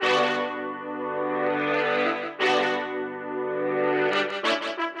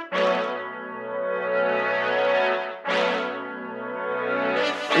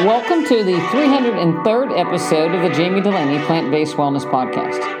Welcome to the 303rd episode of the Jamie Delaney Plant-Based Wellness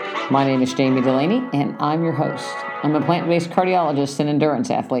Podcast. My name is Jamie Delaney, and I'm your host. I'm a plant-based cardiologist and endurance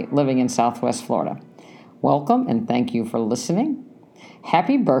athlete living in Southwest Florida. Welcome, and thank you for listening.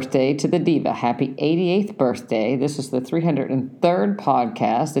 Happy birthday to the Diva. Happy 88th birthday. This is the 303rd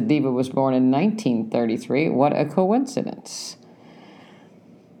podcast. The Diva was born in 1933. What a coincidence.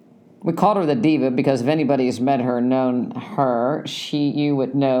 We called her the Diva because if anybody has met her, known her, you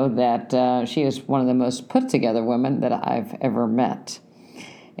would know that she is one of the most put-together women that I've ever met.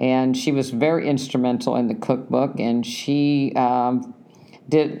 And she was very instrumental in the cookbook, and she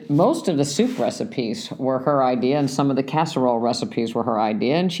did most of the soup recipes were her idea, and some of the casserole recipes were her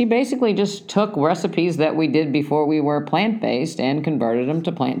idea. And she basically just took recipes that we did before we were plant-based and converted them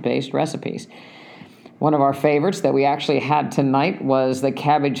to plant-based recipes. One of our favorites that we actually had tonight was the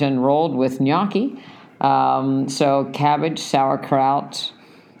cabbage enrolled with gnocchi. So cabbage, sauerkraut,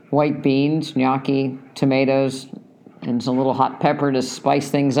 white beans, gnocchi, tomatoes, and some little hot pepper to spice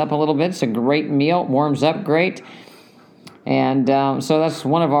things up a little bit. It's a great meal. It warms up great. And so that's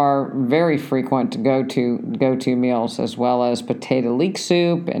one of our very frequent go-to meals, as well as potato leek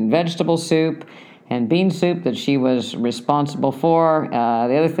soup and vegetable soup and bean soup that she was responsible for. The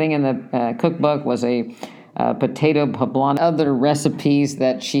other thing in the cookbook was a potato poblano, other recipes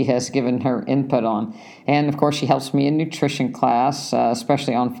that she has given her input on. And, of course, she helps me in nutrition class,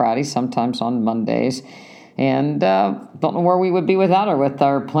 especially on Fridays, sometimes on Mondays. And don't know where we would be without her with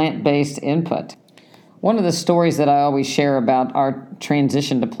our plant-based input. One of the stories that I always share about our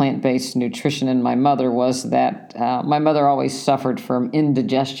transition to plant-based nutrition and my mother was that my mother always suffered from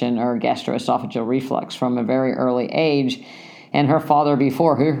indigestion or gastroesophageal reflux from a very early age. And her father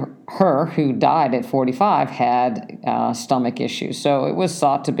before her, who died at 45, had stomach issues. So it was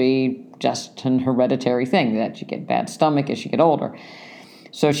thought to be just an hereditary thing, that you get bad stomach as you get older.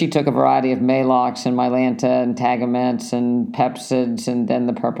 So she took a variety of Maalox and Mylanta and Tagamet and Pepcids and then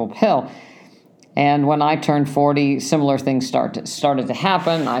the purple pill. And when I turned 40, similar things started to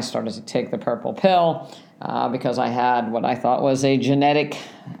happen. I started to take the purple pill because I had what I thought was a genetic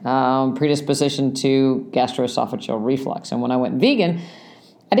predisposition to gastroesophageal reflux. And when I went vegan,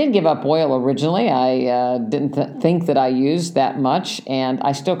 I didn't give up oil originally. I didn't think that I used that much, and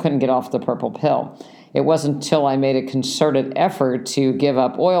I still couldn't get off the purple pill. It wasn't until I made a concerted effort to give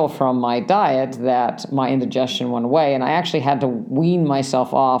up oil from my diet that my indigestion went away, and I actually had to wean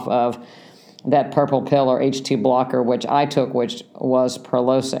myself off of that purple pill or H2 blocker, which I took, which was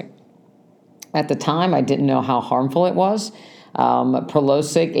Prilosec. At the time, I didn't know how harmful it was.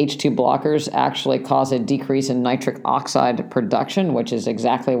 Prilosec H2 blockers actually cause a decrease in nitric oxide production, which is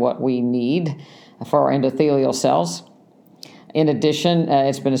exactly what we need for our endothelial cells. In addition,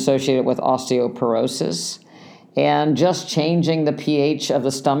 it's been associated with osteoporosis. And just changing the pH of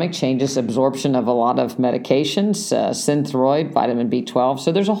the stomach changes absorption of a lot of medications, Synthroid, vitamin B12.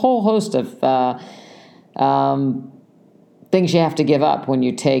 So there's a whole host of things you have to give up when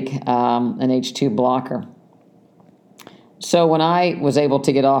you take an H2 blocker. So when I was able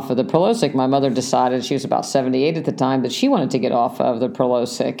to get off of the Prilosec, my mother decided, she was about 78 at the time, that she wanted to get off of the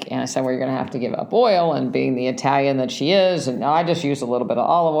Prilosec. And I said, well, you're going to have to give up oil. And being the Italian that she is, and I just used a little bit of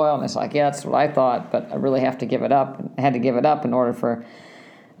olive oil. And it's like, yeah, that's what I thought, but I really have to give it up. I had to give it up in order for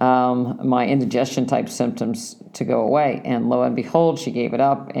my indigestion type symptoms to go away. And lo and behold, she gave it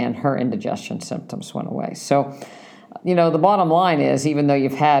up, and her indigestion symptoms went away. So, you know, the bottom line is, even though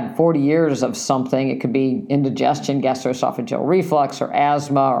you've had 40 years of something, it could be indigestion, gastroesophageal reflux, or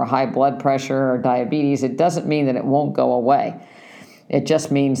asthma, or high blood pressure, or diabetes, it doesn't mean that it won't go away. It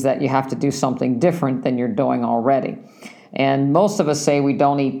just means that you have to do something different than you're doing already. And most of us say we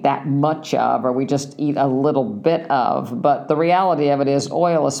don't eat that much of, or we just eat a little bit of. But the reality of it is,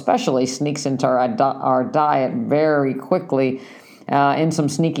 oil especially sneaks into our diet very quickly, in some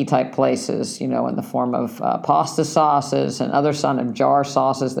sneaky type places, you know, in the form of pasta sauces and other kind of jar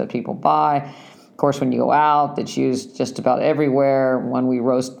sauces that people buy. Of course, when you go out, it's used just about everywhere. When we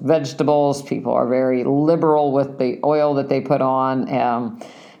roast vegetables, people are very liberal with the oil that they put on.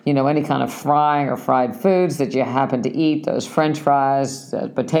 You know, any kind of frying or fried foods that you happen to eat, those French fries,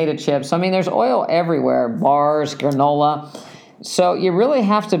 potato chips. I mean, there's oil everywhere, bars, granola. So you really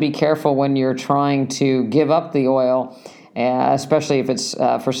have to be careful when you're trying to give up the oil, especially if it's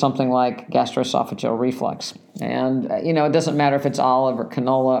for something like gastroesophageal reflux. And, you know, it doesn't matter if it's olive or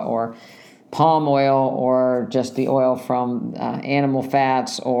canola or palm oil or just the oil from animal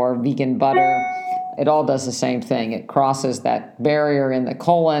fats or vegan butter. It all does the same thing. It crosses that barrier in the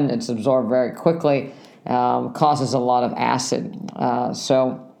colon. It's absorbed very quickly, causes a lot of acid.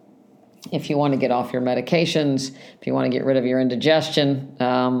 So If you want to get off your medications, if you want to get rid of your indigestion,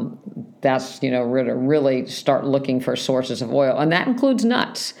 that's, really start looking for sources of oil. And that includes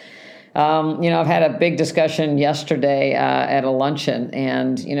nuts. I've had a big discussion yesterday at a luncheon.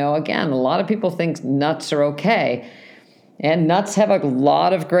 And, again, a lot of people think nuts are okay. And nuts have a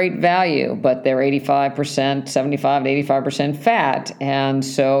lot of great value, but they're 85%, 75 to 85% fat. And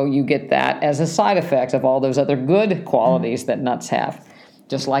so you get that as a side effect of all those other good qualities that nuts have.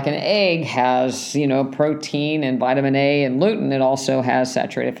 Just like an egg has, protein and vitamin A and gluten, it also has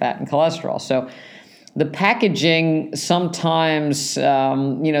saturated fat and cholesterol. So the packaging sometimes,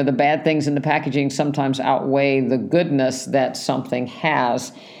 the bad things in the packaging sometimes outweigh the goodness that something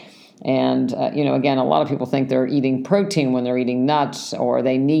has. And, again, a lot of people think they're eating protein when they're eating nuts, or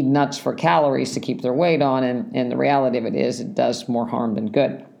they need nuts for calories to keep their weight on. And the reality of it is it does more harm than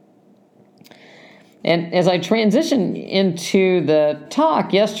good. And as I transition into the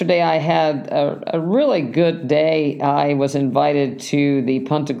talk, yesterday I had a really good day. I was invited to the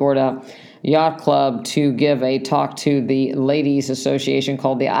Punta Gorda Yacht Club to give a talk to the Ladies Association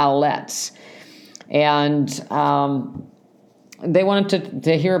called the Owlettes. And they wanted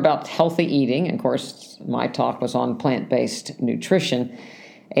to hear about healthy eating. And of course, my talk was on plant-based nutrition.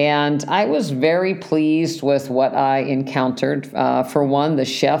 And I was very pleased with what I encountered. For one, the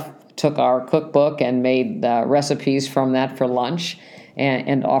chef took our cookbook and made recipes from that for lunch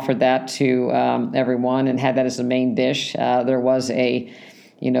and offered that to everyone and had that as the main dish. There was a,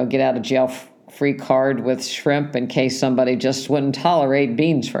 get out of jail free card with shrimp in case somebody just wouldn't tolerate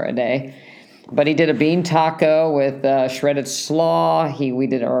beans for a day. But he did a bean taco with shredded slaw. We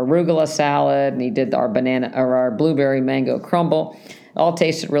did our arugula salad, and he did our our blueberry mango crumble. It all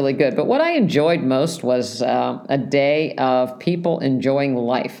tasted really good. But what I enjoyed most was a day of people enjoying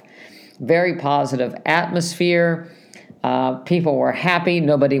life. Very positive atmosphere. People were happy.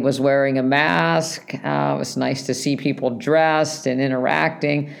 Nobody was wearing a mask. It was nice to see people dressed and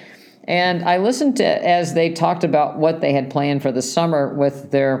interacting. And I listened to as they talked about what they had planned for the summer with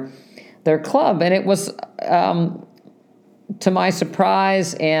their club. And it was, to my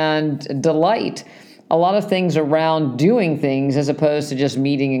surprise and delight, a lot of things around doing things as opposed to just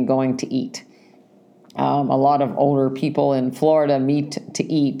meeting and going to eat. A lot of older people in Florida meet to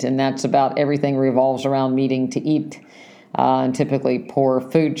eat, and that's about everything revolves around meeting to eat, and typically poor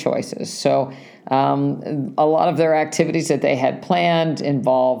food choices. So a lot of their activities that they had planned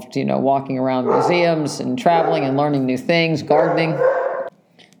involved, walking around museums and traveling and learning new things, gardening,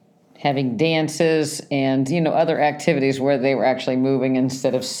 having dances, and, other activities where they were actually moving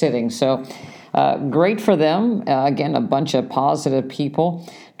instead of sitting. So great for them. Again, a bunch of positive people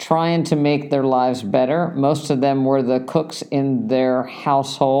trying to make their lives better. Most of them were the cooks in their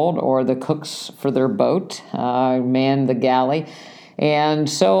household or the cooks for their boat, manned the galley. And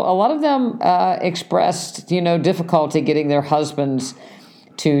so a lot of them expressed, difficulty getting their husbands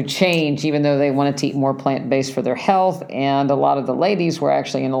to change, even though they wanted to eat more plant-based for their health. And a lot of the ladies were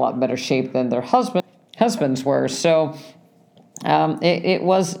actually in a lot better shape than their husbands were. So it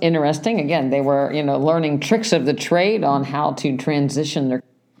was interesting. Again, they were, learning tricks of the trade on how to transition their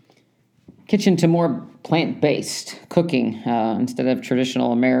kitchen to more plant-based cooking instead of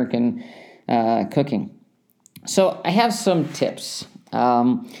traditional American cooking. So I have some tips.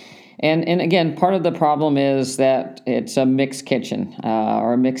 And again, part of the problem is that it's a mixed kitchen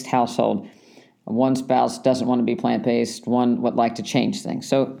or a mixed household. One spouse doesn't want to be plant-based. One would like to change things.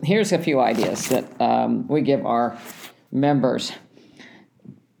 So here's a few ideas that we give our members.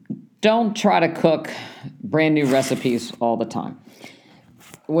 Don't try to cook brand new recipes all the time.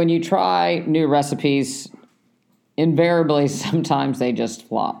 When you try new recipes, invariably sometimes they just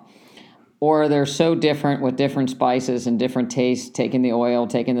flop. Or they're so different with different spices and different tastes, taking the oil,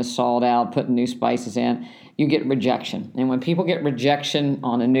 taking the salt out, putting new spices in, you get rejection. And when people get rejection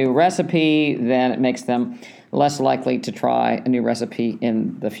on a new recipe, then it makes them less likely to try a new recipe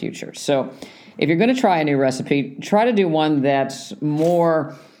in the future. So if you're going to try a new recipe, try to do one that's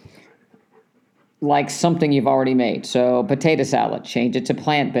more like something you've already made. So potato salad, change it to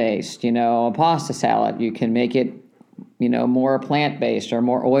plant-based. A pasta salad, you can make it, more plant-based or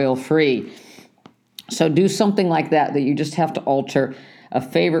more oil-free. So do something like that you just have to alter a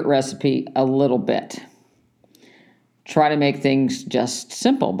favorite recipe a little bit. Try to make things just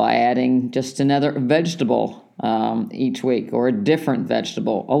simple by adding just another vegetable each week or a different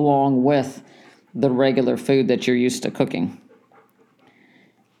vegetable along with the regular food that you're used to cooking.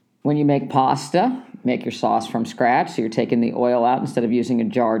 When you make pasta, make your sauce from scratch. So you're taking the oil out instead of using a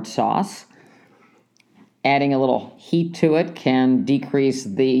jarred sauce. Adding a little heat to it can decrease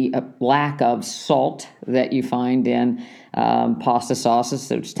the lack of salt that you find in pasta sauces,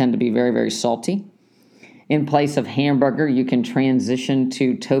 which tend to be very, very salty. In place of hamburger, you can transition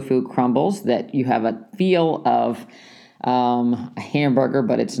to tofu crumbles that you have a feel of a hamburger,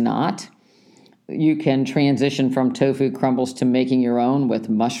 but it's not. You can transition from tofu crumbles to making your own with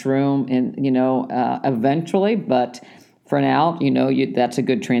mushroom, and eventually. But for now, that's a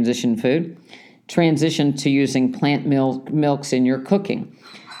good transition food. Transition to using plant milks in your cooking.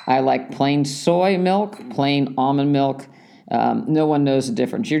 I like plain soy milk, plain almond milk. No one knows the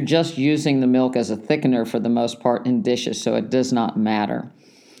difference. You're just using the milk as a thickener for the most part in dishes, so it does not matter.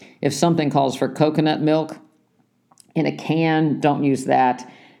 If something calls for coconut milk in a can, don't use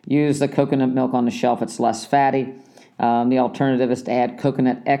that. Use the coconut milk on the shelf. It's less fatty. The alternative is to add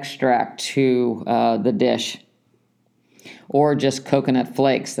coconut extract to the dish, or just coconut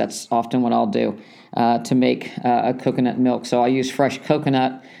flakes. That's often what I'll do to make a coconut milk. So I use fresh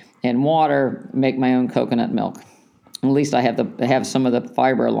coconut and water, make my own coconut milk. At least I have some of the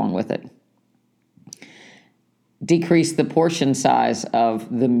fiber along with it. Decrease the portion size of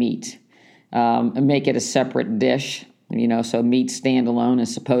the meat and make it a separate dish. So meat standalone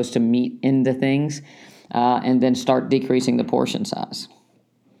as opposed to meat into things, and then start decreasing the portion size.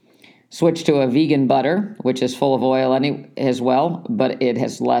 Switch to a vegan butter, which is full of oil as well, but it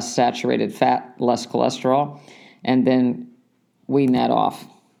has less saturated fat, less cholesterol, and then wean that off.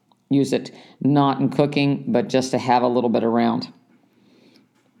 Use it not in cooking, but just to have a little bit around.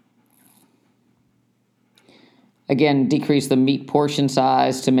 Again, decrease the meat portion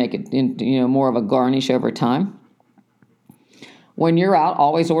size to make it more of a garnish over time. When you're out,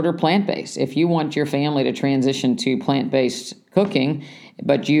 always order plant-based. If you want your family to transition to plant-based cooking,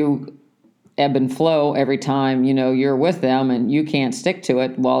 but you ebb and flow every time you're with them and you can't stick to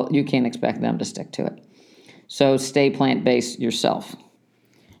it, well, you can't expect them to stick to it. So stay plant-based yourself.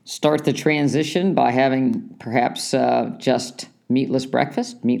 Start the transition by having perhaps just meatless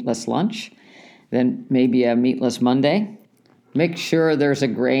breakfast, meatless lunch, then maybe a meatless Monday. Make sure there's a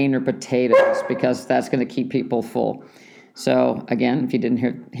grain or potatoes because that's going to keep people full. So again, if you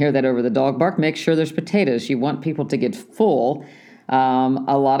didn't hear that over the dog bark, make sure there's potatoes. You want people to get full.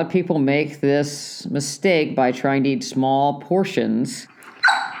 A lot of people make this mistake by trying to eat small portions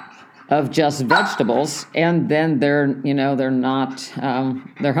of just vegetables, and then they're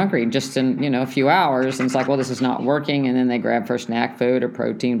hungry just in a few hours, and it's like, well, this is not working, and then they grab for snack food or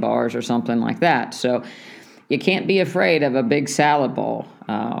protein bars or something like that. So you can't be afraid of a big salad bowl.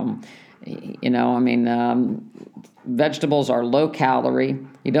 Vegetables are low calorie.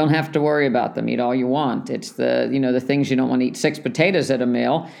 You don't have to worry about them. Eat all you want. It's the things you don't want to eat 6 potatoes at a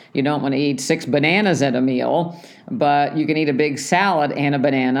meal. You don't want to eat 6 bananas at a meal, but you can eat a big salad and a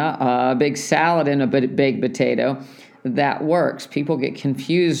banana, a big salad and a big potato. That works. People get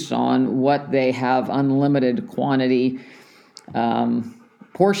confused on what they have unlimited quantity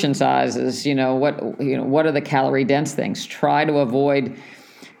portion sizes. What are the calorie dense things? Try to avoid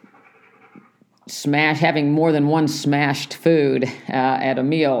having more than one smashed food at a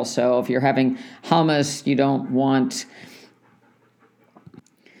meal. So if you're having hummus, you don't want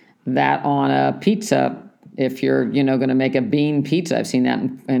that on a pizza. If you're going to make a bean pizza, I've seen that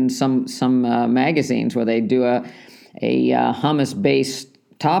in some magazines where they do a hummus based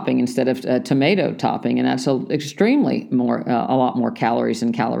topping instead of a tomato topping, and that's extremely a lot more calories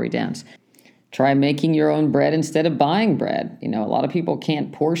and calorie dense. Try making your own bread instead of buying bread. A lot of people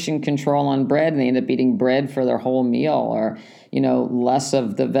can't portion control on bread, and they end up eating bread for their whole meal, or, less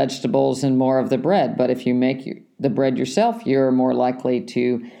of the vegetables and more of the bread. But if you make the bread yourself, you're more likely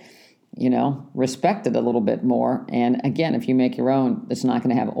to, respect it a little bit more. And again, if you make your own, it's not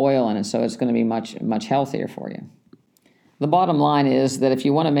going to have oil in it, so it's going to be much, much healthier for you. The bottom line is that if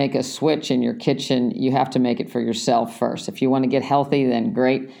you want to make a switch in your kitchen, you have to make it for yourself first. If you want to get healthy, then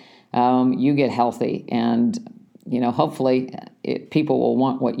great. You get healthy, and hopefully people will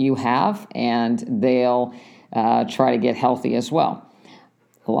want what you have, and they'll try to get healthy as well.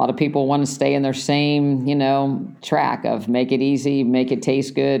 A lot of people want to stay in their same track of make it easy, make it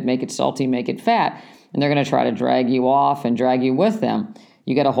taste good, make it salty, make it fat, and they're going to try to drag you off and drag you with them.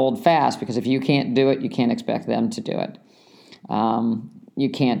 You got to hold fast, because if you can't do it, you can't expect them to do it. You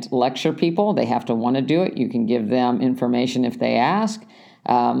can't lecture people. They have to want to do it. You can give them information if they ask.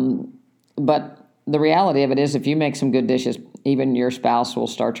 But the reality of it is, if you make some good dishes, even your spouse will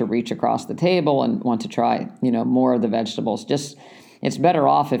start to reach across the table and want to try, more of the vegetables. It's better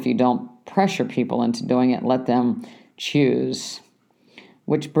off if you don't pressure people into doing it. Let them choose.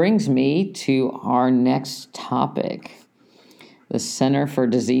 Which brings me to our next topic, the Center for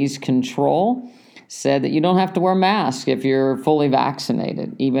Disease Control said that you don't have to wear a mask if you're fully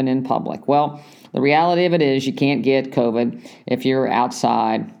vaccinated, even in public. Well, the reality of it is you can't get COVID if you're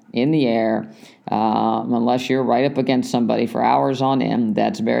outside in the air, unless you're right up against somebody for hours on end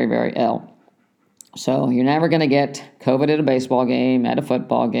that's very, very ill. So you're never going to get COVID at a baseball game, at a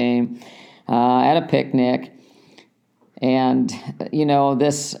football game, at a picnic. And, you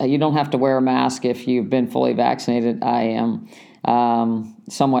don't have to wear a mask if you've been fully vaccinated. I am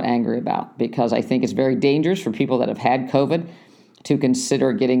somewhat angry about, because I think it's very dangerous for people that have had COVID to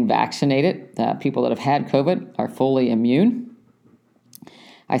consider getting vaccinated. People that have had COVID are fully immune.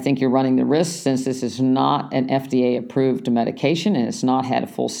 I think you're running the risk, since this is not an FDA-approved medication and it's not had a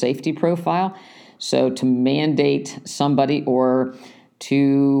full safety profile. So to mandate somebody or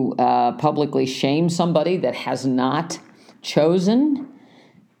to publicly shame somebody that has not chosen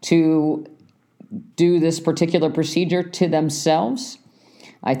to do this particular procedure to themselves,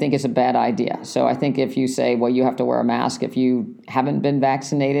 I think it's a bad idea. So I think if you say, well, you have to wear a mask if you haven't been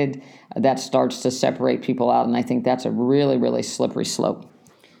vaccinated, that starts to separate people out, and I think that's a really, really slippery slope.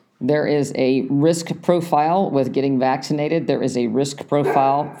 There is a risk profile with getting vaccinated. There is a risk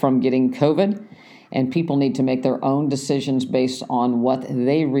profile from getting COVID, and people need to make their own decisions based on what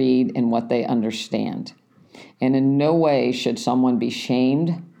they read and what they understand. And in no way should someone be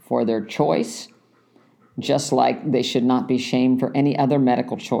shamed for their choice, just like they should not be shamed for any other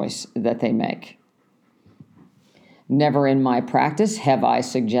medical choice that they make. Never in my practice have I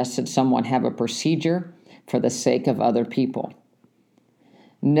suggested someone have a procedure for the sake of other people.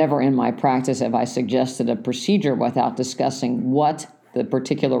 Never in my practice have I suggested a procedure without discussing what the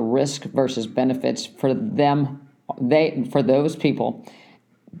particular risk versus benefits for those people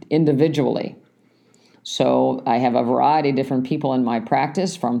individually. So I have a variety of different people in my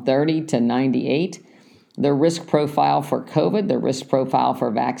practice, from 30 to 98. The risk profile for COVID, the risk profile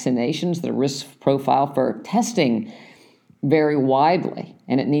for vaccinations, the risk profile for testing vary widely,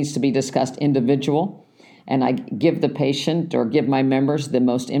 and it needs to be discussed individual. And I give the patient or give my members the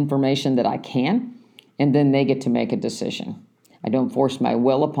most information that I can, and then they get to make a decision. I don't force my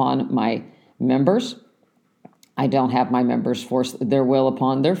will upon my members. I don't have my members force their will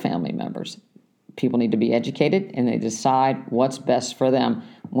upon their family members. People need to be educated, and they decide what's best for them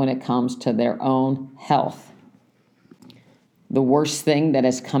when it comes to their own health. The worst thing that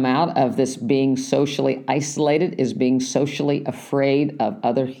has come out of this being socially isolated is being socially afraid of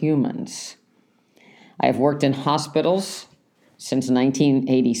other humans. I have worked in hospitals since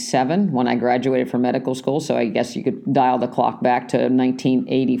 1987, when I graduated from medical school, so I guess you could dial the clock back to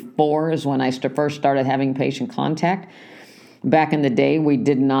 1984 is when I first started having patient contact. Back in the day, we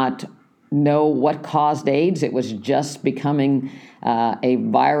did not know what caused AIDS. It was just becoming a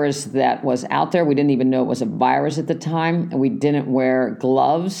virus that was out there. We didn't even know it was a virus at the time. We didn't wear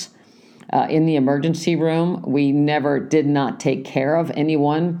gloves in the emergency room. We did not take care of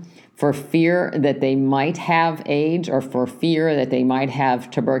anyone for fear that they might have AIDS or for fear that they might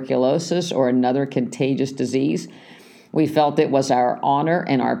have tuberculosis or another contagious disease. We felt it was our honor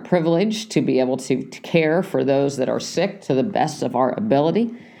and our privilege to be able to care for those that are sick to the best of our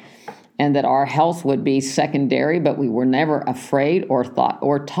ability, and that our health would be secondary, but we were never afraid or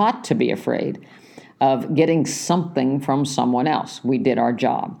taught to be afraid of getting something from someone else. We did our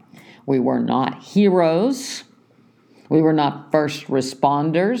job. We were not heroes. We were not first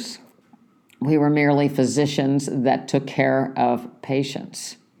responders. We were merely physicians that took care of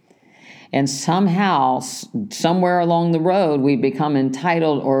patients. And somehow, somewhere along the road, we become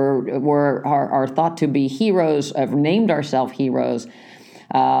entitled or are thought to be heroes, have named ourselves heroes,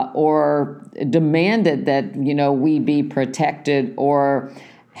 or demanded that, we be protected, or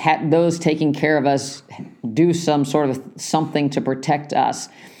had those taking care of us do some sort of something to protect us.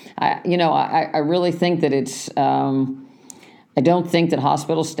 I really think that it's, I don't think that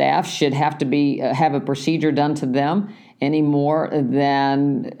hospital staff should have to have a procedure done to them any more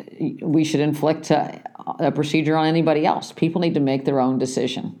than we should inflict a procedure on anybody else. People need to make their own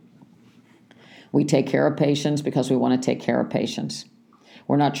decision. We take care of patients because we want to take care of patients.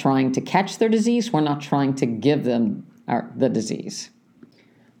 We're not trying to catch their disease. We're not trying to give them the disease.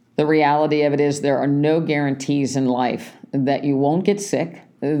 The reality of it is there are no guarantees in life that you won't get sick,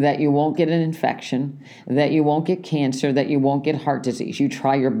 that you won't get an infection, that you won't get cancer, that you won't get heart disease. You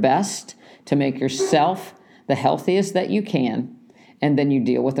try your best to make yourself the healthiest that you can, and then you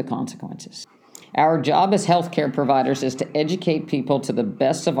deal with the consequences. Our job as healthcare providers is to educate people to the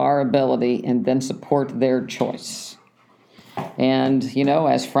best of our ability and then support their choice. And,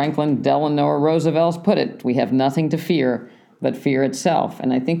 as Franklin Delano Roosevelt put it, we have nothing to fear but fear itself.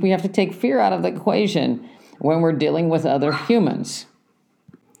 And I think we have to take fear out of the equation when we're dealing with other humans.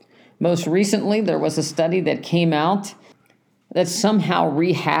 Most recently, there was a study that came out that somehow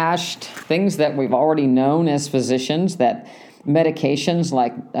rehashed things that we've already known as physicians, that medications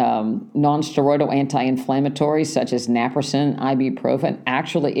like non-steroidal anti-inflammatories such as naproxen, ibuprofen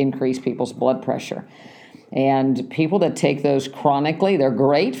actually increase people's blood pressure. And people that take those chronically, they're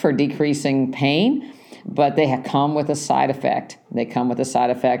great for decreasing pain, but they come with a side effect. They come with a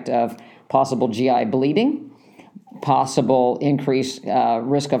side effect of possible GI bleeding, possible increased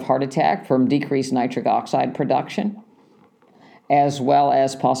risk of heart attack from decreased nitric oxide production, as well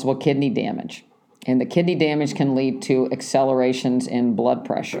as possible kidney damage. And the kidney damage can lead to accelerations in blood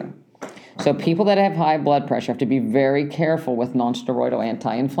pressure. So people that have high blood pressure have to be very careful with non-steroidal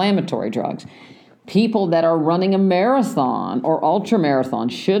anti-inflammatory drugs. People that are running a marathon or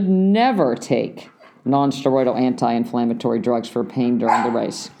ultramarathon should never take non-steroidal anti-inflammatory drugs for pain during the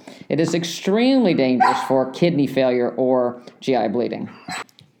race. It is extremely dangerous for kidney failure or GI bleeding.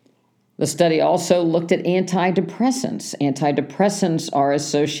 The study also looked at antidepressants. Antidepressants are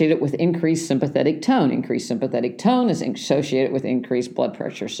associated with increased sympathetic tone. Increased sympathetic tone is associated with increased blood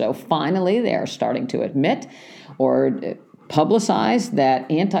pressure. So finally, they are starting to admit or publicize that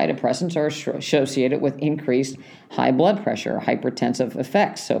antidepressants are associated with increased high blood pressure, or hypertensive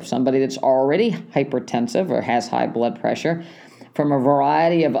effects. So if somebody that's already hypertensive or has high blood pressure, from a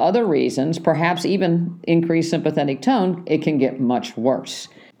variety of other reasons, perhaps even increased sympathetic tone, it can get much worse.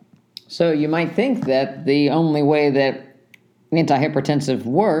 So you might think that the only way that antihypertensive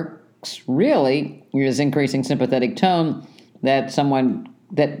works really is increasing sympathetic tone,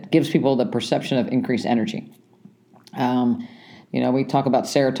 that gives people the perception of increased energy. We talk about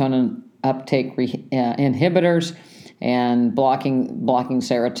serotonin uptake inhibitors and blocking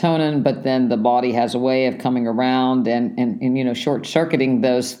serotonin, but then the body has a way of coming around and short-circuiting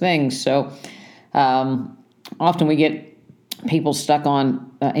those things. So often we get people stuck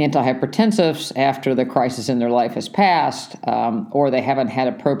on antihypertensives after the crisis in their life has passed, or they haven't had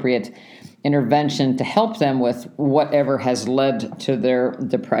appropriate intervention to help them with whatever has led to their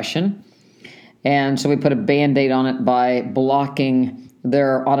depression. And so we put a Band-Aid on it by blocking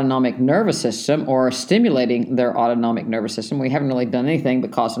their autonomic nervous system or stimulating their autonomic nervous system. We haven't really done anything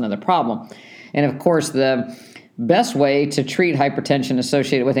but cause another problem. And of course, the best way to treat hypertension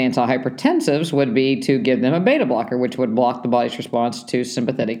associated with antihypertensives would be to give them a beta blocker, which would block the body's response to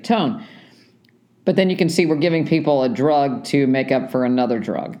sympathetic tone. But then you can see we're giving people a drug to make up for another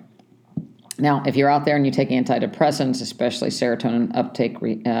drug. Now, if you're out there and you take antidepressants, especially serotonin uptake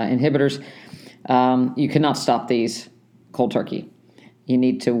inhibitors, you cannot stop these cold turkey. You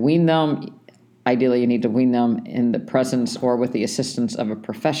need to wean them. Ideally, you need to wean them in the presence or with the assistance of a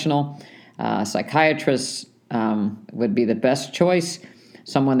professional. Psychiatrist would be the best choice,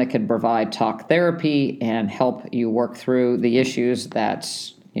 someone that could provide talk therapy and help you work through the issues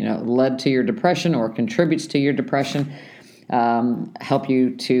that's led to your depression or contributes to your depression, help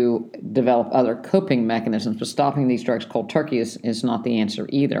you to develop other coping mechanisms. But stopping these drugs cold turkey is not the answer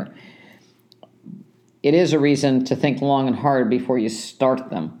either. It is a reason to think long and hard before you start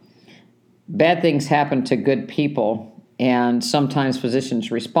them. Bad things happen to good people, and sometimes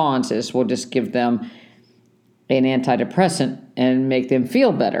physicians' response is we'll just give them an antidepressant and make them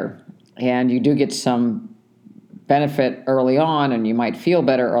feel better. And you do get some benefit early on, and you might feel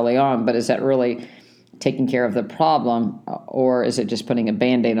better early on, but is that really taking care of the problem, or is it just putting a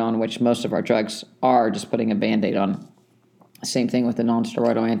Band-Aid on, which most of our drugs are just putting a Band-Aid on? Same thing with the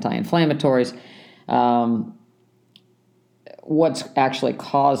non-steroidal anti-inflammatories. What's actually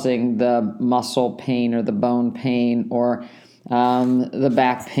causing the muscle pain or the bone pain or the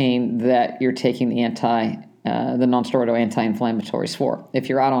back pain that you're taking the non-steroidal anti-inflammatories for? If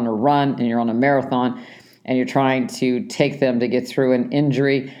you're out on a run and you're on a marathon and you're trying to take them to get through an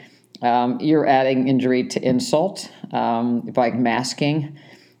injury, you're adding injury to insult by masking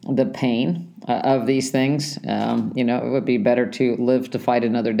the pain of these things. It would be better to live to fight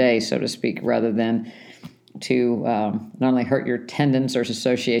another day, so to speak, rather than to not only hurt your tendons. There's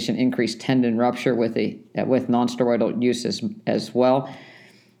association, increased tendon rupture with non-steroidal use as well.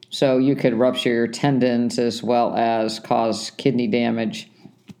 So you could rupture your tendons as well as cause kidney damage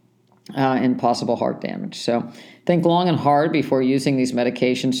and possible heart damage. So think long and hard before using these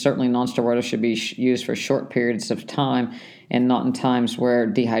medications. Certainly non-steroidal should be used for short periods of time and not in times where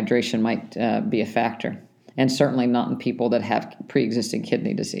dehydration might be a factor, and certainly not in people that have pre-existing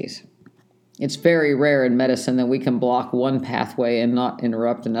kidney disease. It's very rare in medicine that we can block one pathway and not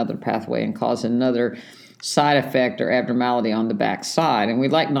interrupt another pathway and cause another side effect or abnormality on the back side. And we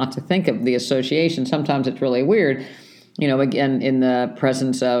like not to think of the association. Sometimes it's really weird again, in the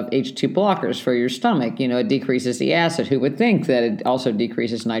presence of H2 blockers for your stomach, it decreases the acid. Who would think that it also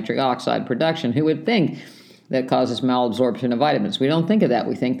decreases nitric oxide production? Who would think that causes malabsorption of vitamins? We don't think of that.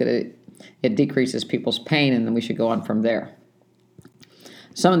 We think that it decreases people's pain, and then we should go on from there.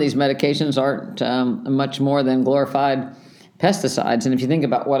 Some of these medications aren't much more than glorified pesticides. And if you think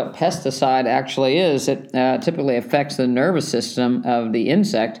about what a pesticide actually is, it typically affects the nervous system of the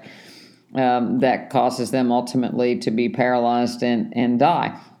insect that causes them ultimately to be paralyzed and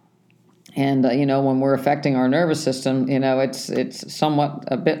die. And, when we're affecting our nervous system, it's somewhat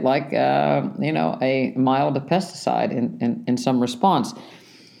a bit like, a mild pesticide in some response.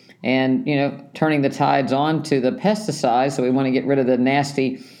 And, turning the tides on to the pesticides, so we want to get rid of the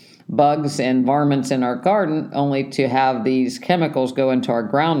nasty bugs and varmints in our garden, only to have these chemicals go into our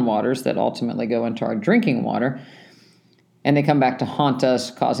groundwaters that ultimately go into our drinking water. And they come back to haunt us,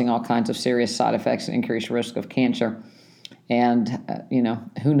 causing all kinds of serious side effects and increased risk of cancer. And,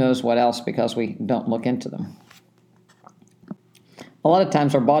 who knows what else, because we don't look into them. A lot of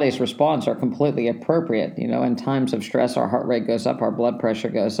times our body's response are completely appropriate. In times of stress, our heart rate goes up, our blood pressure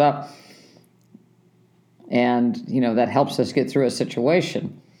goes up. And, that helps us get through a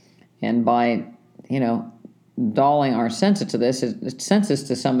situation. And by, dulling our senses to this, senses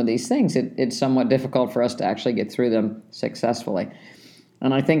to some of these things, it's somewhat difficult for us to actually get through them successfully.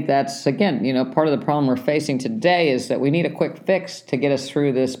 And I think that's, again, part of the problem we're facing today is that we need a quick fix to get us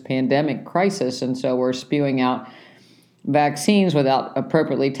through this pandemic crisis. And so we're spewing out vaccines without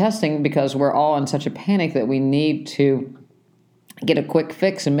appropriately testing, because we're all in such a panic that we need to get a quick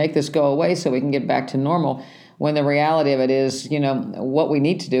fix and make this go away so we can get back to normal. When the reality of it is, what we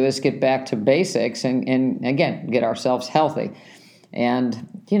need to do is get back to basics and again, get ourselves healthy. And,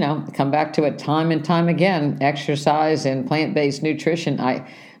 come back to it time and time again: exercise and plant-based nutrition,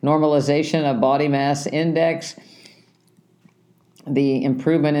 normalization of body mass index, the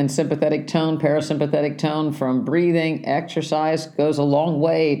improvement in sympathetic tone, parasympathetic tone from breathing. Exercise goes a long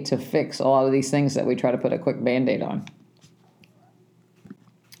way to fix a lot of these things that we try to put a quick Band-Aid on.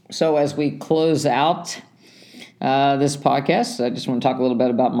 So as we close out this podcast, I just want to talk a little bit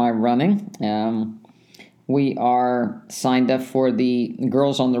about my running. We are signed up for the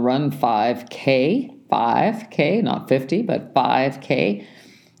Girls on the Run 5K, not 50, but 5K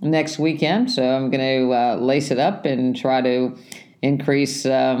next weekend. So I'm going to lace it up and try to increase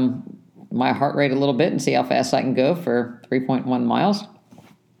my heart rate a little bit and see how fast I can go for 3.1 miles.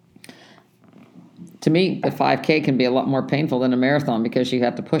 To me, the 5K can be a lot more painful than a marathon because you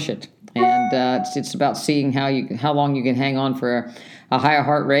have to push it. And it's about seeing how long you can hang on for a higher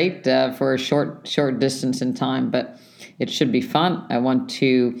heart rate for a short distance in time. But it should be fun. I want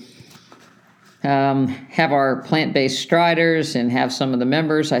to have our plant-based striders and have some of the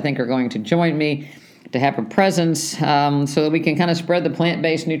members I think are going to join me to have a presence so that we can kind of spread the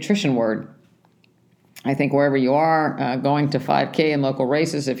plant-based nutrition word. I think wherever you are, going to 5K and local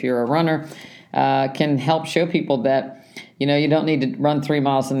races, if you're a runner, can help show people that you don't need to run 3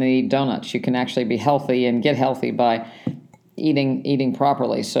 miles and eat donuts. You can actually be healthy and get healthy by eating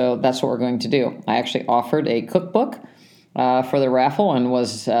properly. So that's what we're going to do. I actually offered a cookbook for the raffle and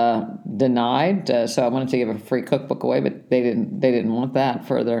was denied. So I wanted to give a free cookbook away, but they didn't want that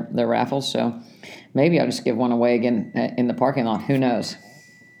for their raffle. So maybe I'll just give one away again in the parking lot. Who knows?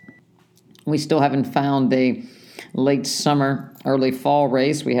 We still haven't found the late summer, early fall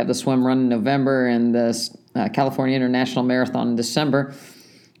race. We have the swim run in November and the California International Marathon in December.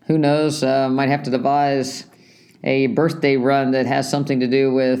 Who knows? Might have to devise a birthday run that has something to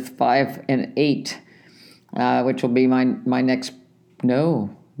do with 5 and 8, which will be my next.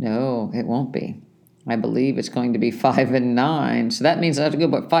 No, it won't be. I believe it's going to be 5 and 9. So that means I have to go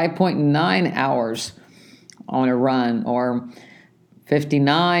about 5.9 hours on a run, or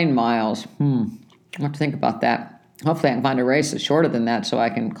 59 miles. I have to think about that. Hopefully I can find a race that's shorter than that so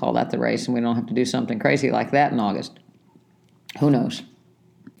I can call that the race and we don't have to do something crazy like that in August. Who knows?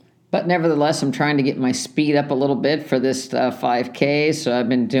 But nevertheless, I'm trying to get my speed up a little bit for this 5K. So I've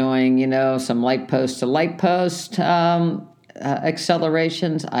been doing, some light post to light post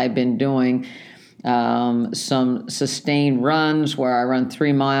accelerations. I've been doing some sustained runs where I run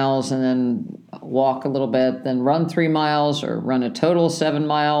 3 miles and then walk a little bit, then run 3 miles or run a total of 7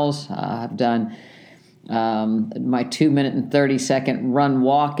 miles. I've done my 2 minute and 30 second run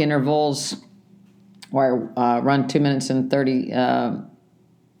walk intervals where I run 2 minutes and 30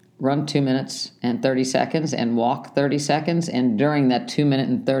 seconds and walk 30 seconds. And during that 2 minute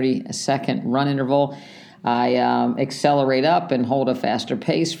and 30 second run interval, I accelerate up and hold a faster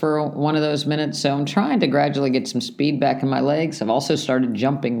pace for one of those minutes. So I'm trying to gradually get some speed back in my legs. I've also started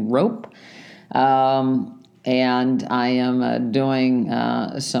jumping rope. And I am doing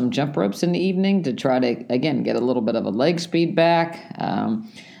some jump ropes in the evening to try to, again, get a little bit of a leg speed back.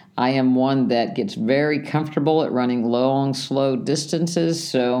 I am one that gets very comfortable at running long, slow distances,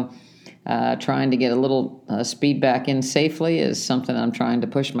 so trying to get a little speed back in safely is something I'm trying to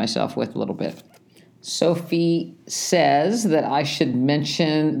push myself with a little bit. Sophie says that I should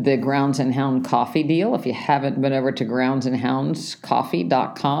mention the Grounds and Hound coffee deal. If you haven't been over to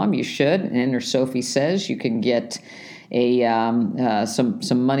groundsandhoundscoffee.com, you should. And enter Sophie Says you can get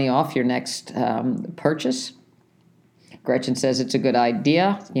some money off your next purchase. Gretchen says it's a good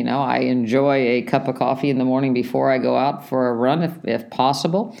idea. You know, I enjoy a cup of coffee in the morning before I go out for a run, if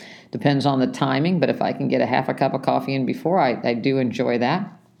possible. Depends on the timing, but if I can get a half a cup of coffee in before, I do enjoy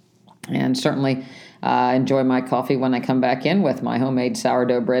that. And certainly enjoy my coffee when I come back in with my homemade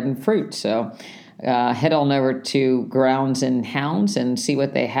sourdough bread and fruit. So head on over to Grounds and Hounds and see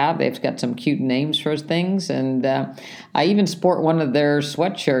what they have. They've got some cute names for things. And I even sport one of their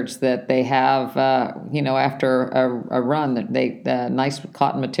sweatshirts that they have, after a run. They nice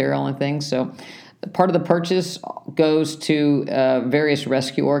cotton material and things. So part of the purchase goes to various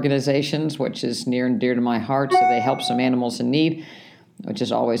rescue organizations, which is near and dear to my heart. So they help some animals in need, which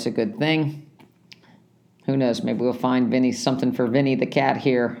is always a good thing. Who knows? Maybe we'll find something for Vinny the cat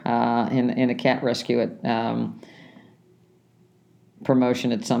here in a cat rescue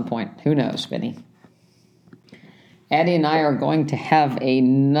promotion at some point. Who knows, Vinny? Addie and I are going to have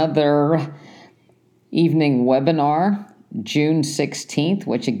another evening webinar June 16th,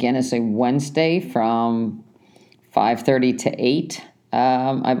 which again is a Wednesday from 5:30 to 8.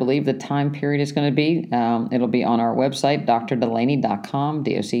 I believe the time period is going to be. It'll be on our website, drdelaney.com,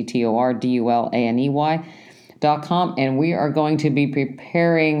 DoctorDulaney.com, and we are going to be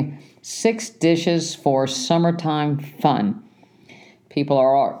preparing 6 dishes for summertime fun. People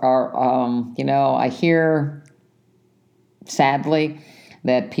I hear, sadly,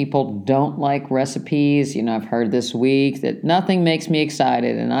 that people don't like recipes. I've heard this week that nothing makes me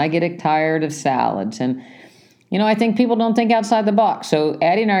excited, and I get tired of salads, and I think people don't think outside the box. So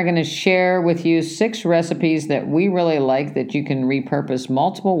Addie and I are going to share with you 6 recipes that we really like that you can repurpose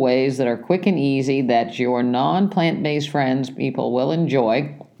multiple ways that are quick and easy that your non-plant-based people will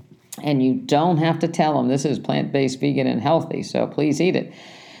enjoy. And you don't have to tell them this is plant-based, vegan, and healthy. So please eat it.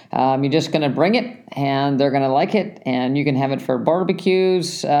 You're just going to bring it, and they're going to like it. And you can have it for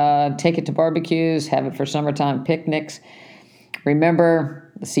barbecues, take it to barbecues, have it for summertime picnics.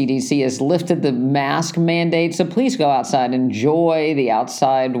 Remember, the CDC has lifted the mask mandate, so please go outside, enjoy the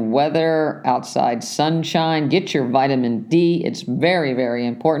outside weather, outside sunshine, get your vitamin D. It's very, very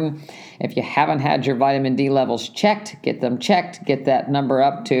important. If you haven't had your vitamin D levels checked, get them checked, get that number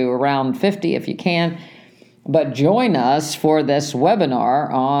up to around 50 if you can. But join us for this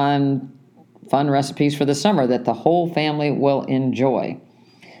webinar on fun recipes for the summer that the whole family will enjoy.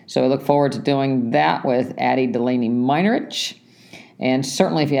 So I look forward to doing that with Addie Delaney Meinerich. And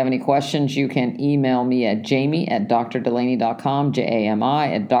certainly if you have any questions, you can email me at jamie@drdelaney.com,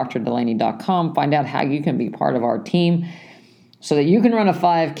 JAMI@drdelaney.com. Find out how you can be part of our team so that you can run a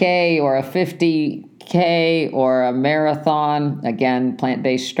 5K or a 50K or a marathon. Again,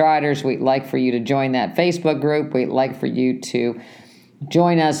 Plant-Based Striders, we'd like for you to join that Facebook group. We'd like for you to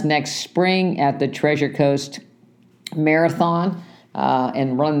join us next spring at the Treasure Coast Marathon.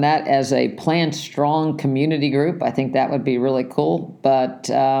 And run that as a Plant Strong community group. I think that would be really cool. But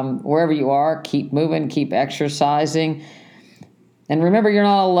wherever you are, keep moving, keep exercising. And remember, you're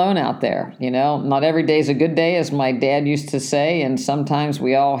not alone out there. Not every day is a good day, as my dad used to say. And sometimes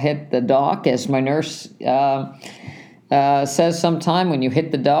we all hit the dock, as my nurse says sometime. When you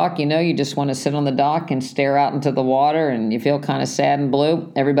hit the dock, you just want to sit on the dock and stare out into the water, and you feel kind of sad and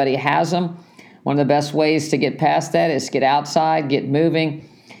blue. Everybody has them. One of the best ways to get past that is get outside, get moving,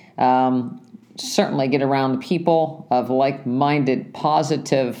 certainly get around people of like-minded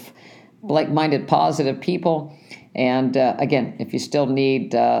positive people. And again, if you still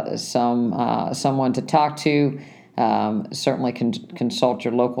need someone to talk to, certainly consult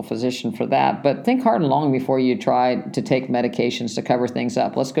your local physician for that. But think hard and long before you try to take medications to cover things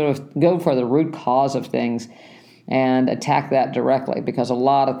up. Let's go for the root cause of things and attack that directly, because a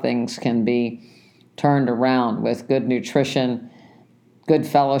lot of things can be turned around with good nutrition, good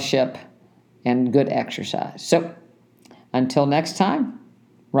fellowship, and good exercise. So until next time,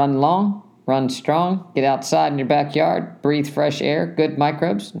 run long, run strong, get outside in your backyard, breathe fresh air, good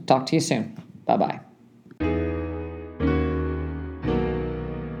microbes. Talk to you soon. Bye-bye.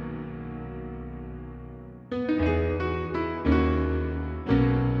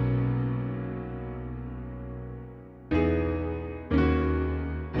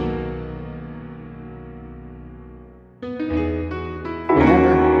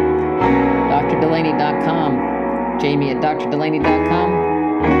 drdelaney.com. Jamie at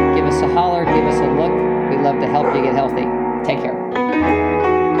drdelaney.com. Give us a holler, give us a look. We'd love to help you get healthy. Take care.